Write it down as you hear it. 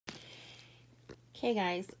Okay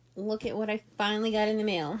guys, look at what I finally got in the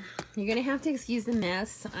mail. You're gonna have to excuse the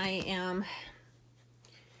mess. I am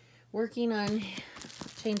working on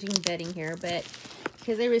changing bedding here, but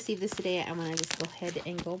because I received this today, I want to just go ahead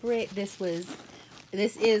and go over it. This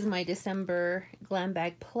is my December Glam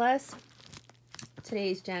Bag Plus.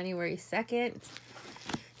 Today is January 2nd.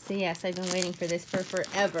 So yes, I've been waiting for this for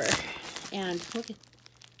forever. And look at,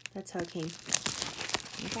 that's how it came.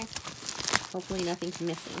 Okay. Hopefully nothing's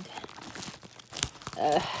missing.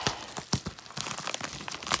 I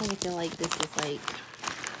feel like this is like,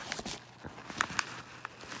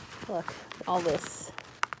 look, all this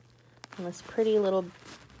pretty little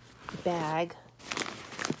bag,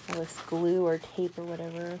 all this glue or tape or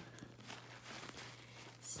whatever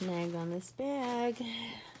snagged on this bag.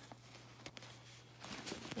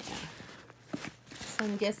 Yeah. So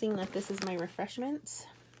I'm guessing that this is my refreshments.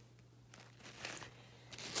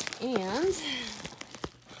 And,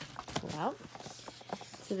 well,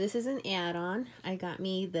 so this is an add-on. I got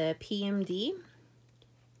me the PMD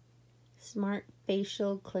Smart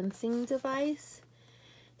Facial Cleansing Device.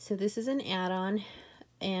 So this is an add-on,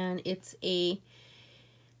 and it's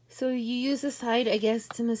so you use the side, I guess,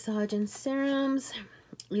 to massage and serums.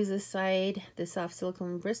 Use the side, the soft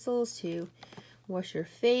silicone bristles to wash your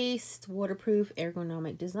face. Waterproof,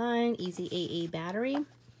 ergonomic design, easy AA battery.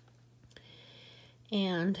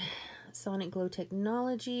 And Sonic Glow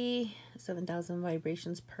technology, 7,000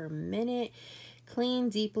 vibrations per minute. Clean,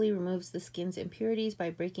 deeply removes the skin's impurities by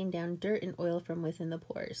breaking down dirt and oil from within the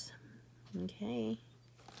pores. Okay.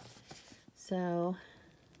 So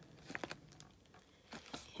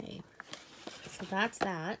that's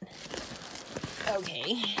that.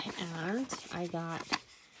 Okay, and I got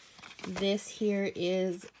this here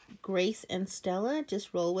is Grace and Stella,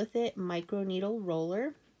 just roll with it, micro needle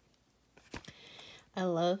roller. I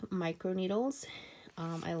love micro needles.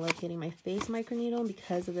 I love getting my face micro needle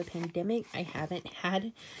because of the pandemic. I haven't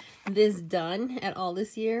had this done at all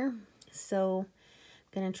this year. So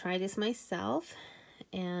I'm going to try this myself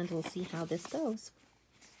and we'll see how this goes.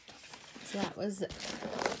 So that was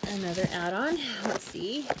another add-on. Let's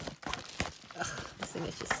see. Ugh, this thing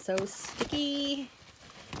is just so sticky.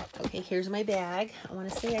 Okay, here's my bag. I want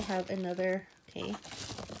to say I have another. Okay,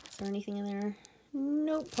 is there anything in there?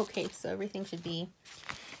 Nope. Okay, so everything should be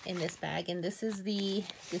in this bag. And this is the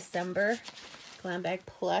December Glam Bag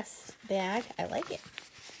Plus bag. I like it.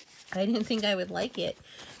 I didn't think I would like it,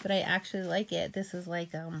 but I actually like it. This is like,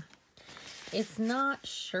 it's not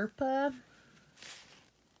Sherpa,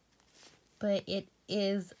 but it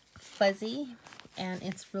is fuzzy and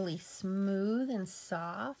it's really smooth and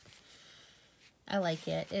soft. I like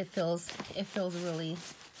it. It feels really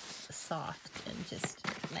soft and just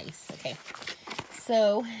nice. Okay.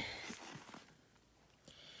 So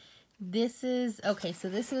this is, okay, so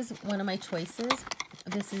this is one of my choices.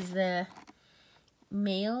 This is the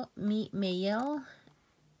Mael, I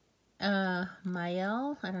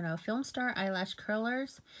don't know, Film Star Eyelash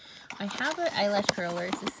Curlers. I have an eyelash curler.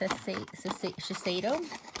 It says Shiseido,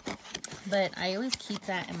 but I always keep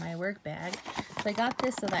that in my work bag. So I got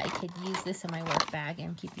this so that I could use this in my work bag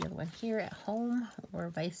and keep the other one here at home or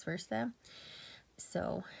vice versa.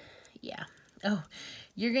 So, yeah. Oh,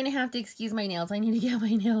 you're going to have to excuse my nails. I need to get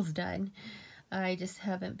my nails done. I just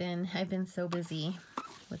haven't been, I've been so busy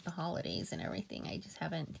with the holidays and everything. I just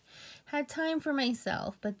haven't had time for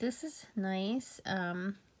myself, but this is nice.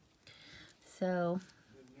 So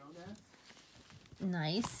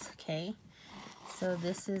nice. Okay. So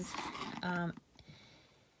this is,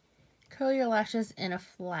 curl your lashes in a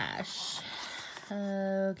flash.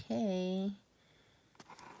 Okay.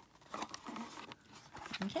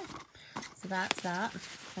 Okay. So that's that.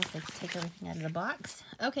 Let's take everything out of the box.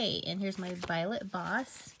 Okay, and here's my Violet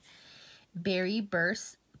Boss Berry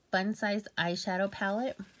Burst Fun Size Eyeshadow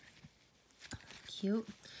Palette. Cute.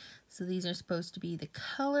 So these are supposed to be the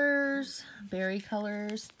colors, berry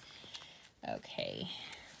colors. Okay,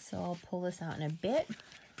 so I'll pull this out in a bit.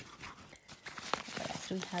 What else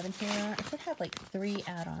do we have in here? I should have like 3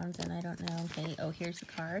 add-ons and I don't know. Okay, oh, here's the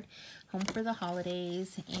card. Home for the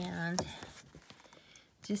holidays and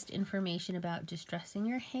just information about distressing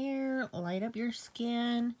your hair, light up your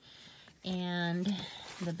skin, and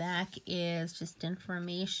the back is just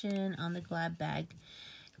information on the Glam Bag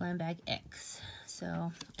X.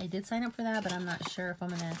 So I did sign up for that, but I'm not sure if I'm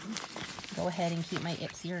gonna go ahead and keep my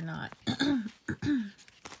Ipsy or not.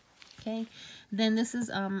 Okay, then this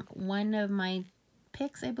is one of my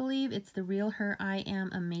picks, I believe. It's the Real Her I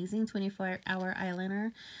Am Amazing 24-hour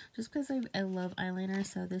eyeliner, just because I love eyeliner.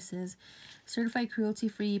 So this is certified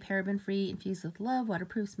cruelty-free, paraben-free, infused with love,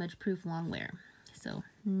 waterproof, smudge-proof, long wear. So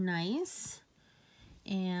nice.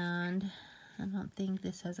 And I don't think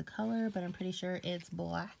this has a color, but I'm pretty sure it's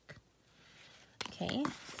black. Okay,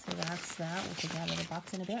 so that's that. We'll take it out of the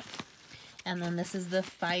box in a bit. And then this is the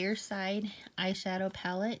Fireside eyeshadow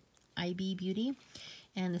palette, IB Beauty.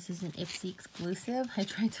 And this is an Ipsy exclusive. I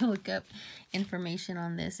tried to look up information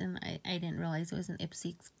on this, and I didn't realize it was an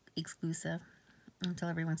Ipsy exclusive until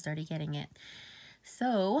everyone started getting it.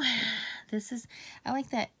 So this is, I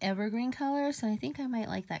like that evergreen color, so I think I might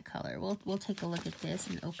like that color. We'll take a look at this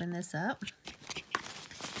and open this up.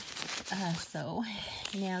 So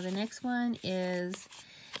now the next one is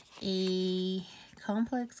a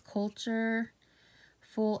Complex Culture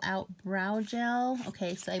Full Out Brow Gel.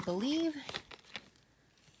 Okay, so I believe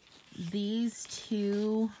these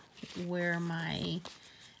two were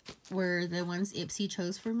the ones Ipsy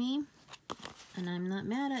chose for me. And I'm not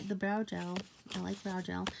mad at the brow gel. I like brow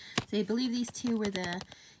gel. So I believe these two were the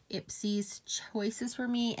Ipsy's choices for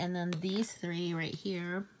me. And then these three right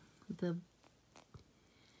here, the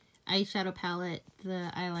eyeshadow palette,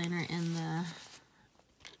 the eyeliner, and the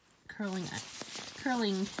curling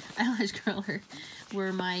eyelash curler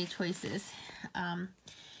were my choices. And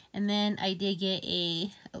then I did get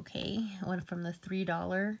one from the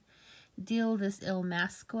 $3 deal, this Il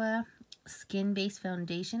Masqua skin-based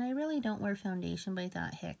foundation. I really don't wear foundation, but I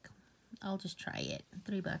thought, heck, I'll just try it.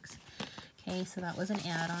 $3. Okay, so that was an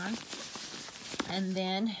add-on. And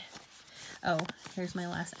then, oh, here's my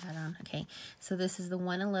last add-on. Okay, so this is the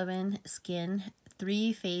 111 Skin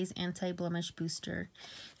 3-Phase Anti-Blemish Booster.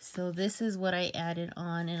 So this is what I added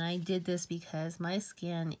on, and I did this because my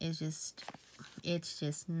skin is just, it's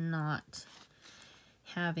just not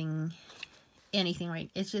having anything right.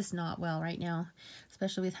 It's just not well right now,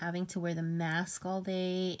 especially with having to wear the mask all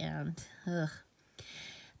day and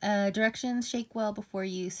directions: shake well before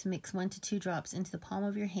use. Mix 1 to 2 drops into the palm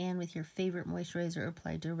of your hand with your favorite moisturizer.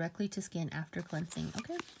 Apply directly to skin after cleansing.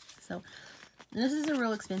 Okay, so this is a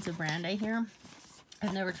real expensive brand, I hear.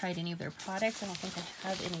 I've never tried any of their products. I don't think I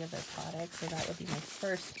have any of their products, so that would be my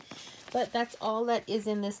first. But that's all that is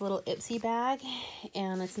in this little Ipsy bag.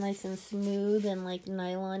 And it's nice and smooth and like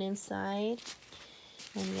nylon inside.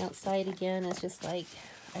 And the outside again is just like,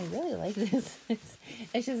 I really like this.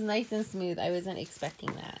 It's just nice and smooth. I wasn't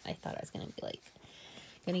expecting that. I thought I was going to be like,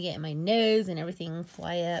 going to get in my nose and everything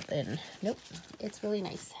fly up. And nope, it's really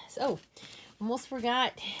nice. So, almost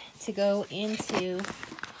forgot to go into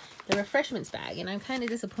the refreshments bag. And I'm kind of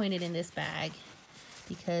disappointed in this bag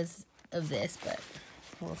because of this, but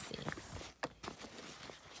we'll see.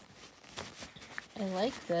 I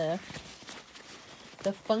like the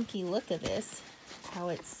funky look of this, how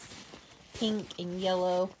it's pink and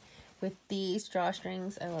yellow with these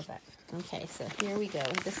drawstrings. I love that. Okay, so here we go.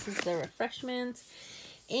 This is the refreshments.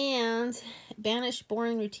 And banish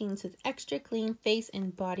boring routines with extra clean face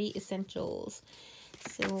and body essentials.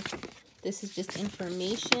 So this is just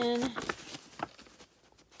information,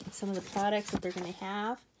 some of the products that they're going to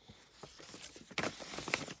have.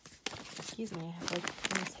 Excuse me, I have like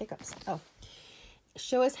these hiccups. Oh.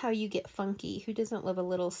 Show us how you get funky. Who doesn't love a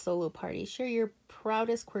little solo party? Share your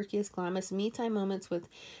proudest, quirkiest, glamorous me-time moments with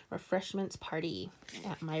Refreshments Party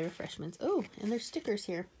at My Refreshments. Oh, and there's stickers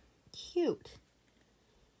here. Cute.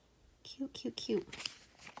 Cute, cute, cute.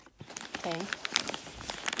 Okay.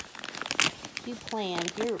 You plan.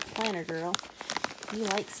 If you're a planner girl, you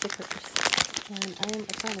like stickers. And I am a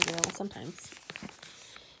planner girl sometimes.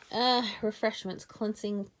 Refreshments,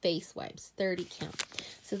 cleansing face wipes, 30 count.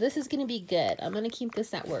 So this is going to be good. I'm going to keep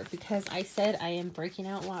this at work because I said I am breaking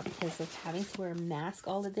out a lot because of having to wear a mask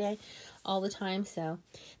all the time. So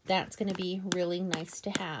that's going to be really nice to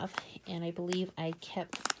have. And I believe I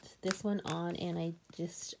kept this one on and I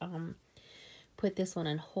just put this one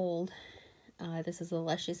on hold. This is a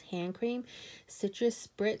Luscious Hand Cream, Citrus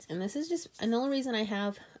Spritz, and this is just, and the only reason I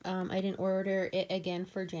have, I didn't order it again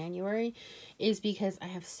for January is because I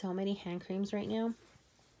have so many hand creams right now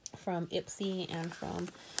from Ipsy and from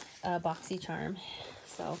BoxyCharm.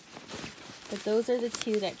 So, but those are the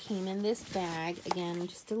two that came in this bag. Again, I'm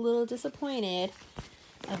just a little disappointed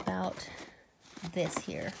about this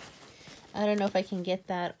here. I don't know if I can get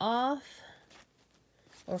that off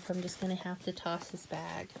or if I'm just going to have to toss this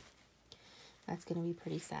bag. That's going to be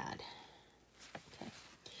pretty sad. Okay.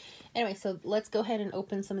 Anyway, so let's go ahead and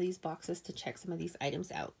open some of these boxes to check some of these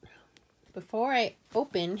items out. Before I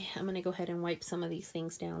open, I'm going to go ahead and wipe some of these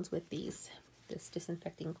things down with this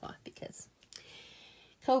disinfecting cloth because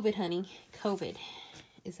COVID, honey, COVID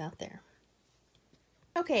is out there.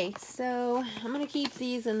 Okay, so I'm going to keep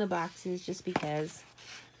these in the boxes just because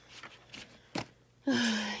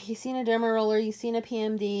you've seen a derma roller, you've seen a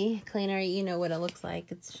PMD cleaner, you know what it looks like.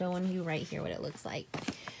 It's showing you right here what it looks like.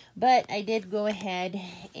 But I did go ahead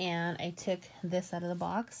and I took this out of the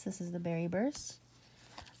box. This is the Berry Burst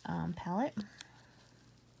palette.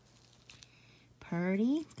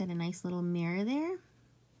 Pretty. It's got a nice little mirror there.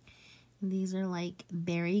 These are like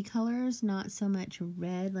berry colors, not so much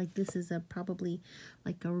red. Like this is probably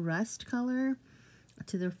like a rust color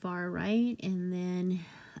to the far right, and then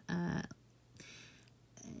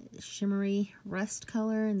shimmery rust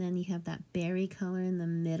color, and then you have that berry color in the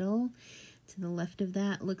middle. To the left of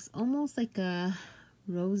that looks almost like a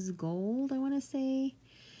rose gold, I want to say.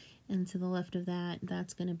 And to the left of that,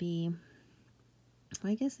 that's going to be,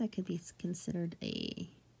 I guess that could be considered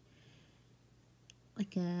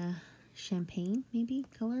like a champagne maybe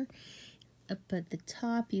color. Up at the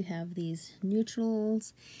top you have these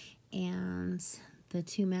neutrals, and the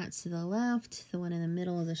two mattes to the left. The one in the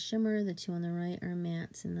middle is a shimmer, the two on the right are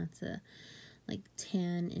mattes, and that's a like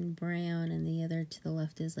tan and brown, and the other to the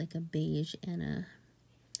left is like a beige and a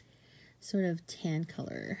sort of tan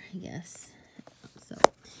color, I guess. So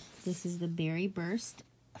this is the Berry Burst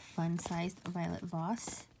Fun Sized Violet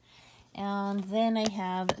Voss. And then I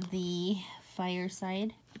have the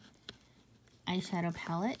Fireside eyeshadow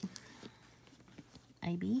palette,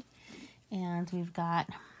 IB, and we've got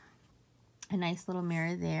a nice little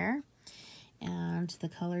mirror there, and the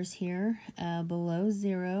colors here below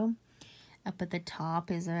 0. Up at the top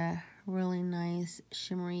is a really nice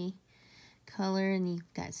shimmery color, and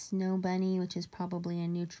you've got Snow Bunny, which is probably a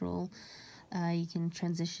neutral. You can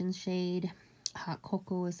transition shade. Hot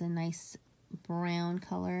Cocoa is a nice brown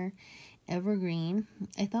color. Evergreen.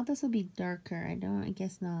 I thought this would be darker. I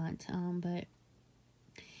guess not. But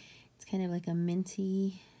it's kind of like a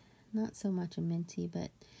minty, not so much a minty, but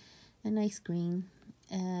a nice green.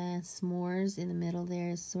 S'mores in the middle there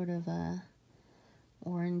is sort of a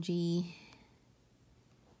orangey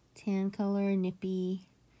tan color, nippy,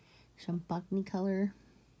 champagne color.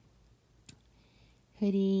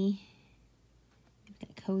 Hoodie. You've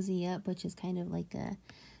got Cozy Up, which is kind of like a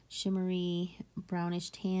shimmery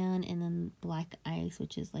brownish tan, and then Black Ice,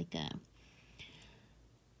 which is like a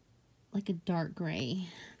dark gray.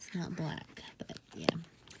 It's not black, but yeah.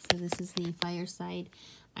 So this is the Fireside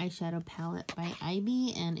eyeshadow palette by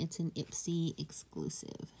IB, and it's an Ipsy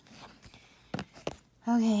exclusive.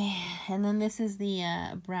 Okay, and then this is the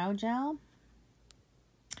brow gel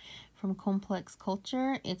from Complex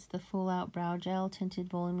Culture. It's the Full Out Brow Gel, Tinted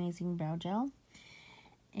Volumizing Brow Gel.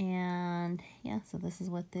 And yeah, so this is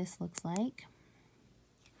what this looks like.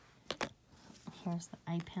 Here's the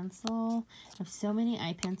eye pencil. I have so many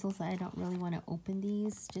eye pencils that I don't really want to open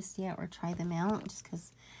these just yet or try them out, just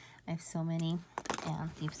because I have so many. And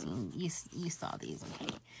you saw these.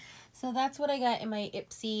 Okay, so that's what I got in my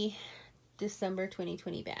Ipsy December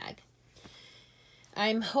 2020 bag.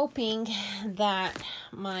 I'm hoping that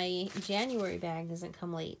my January bag doesn't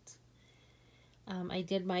come late. I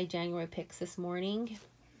did my January picks this morning,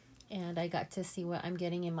 and I got to see what I'm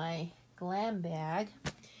getting in my Glam bag.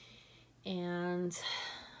 And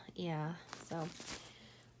yeah, so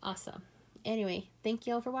awesome. Anyway, thank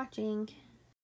you all for watching.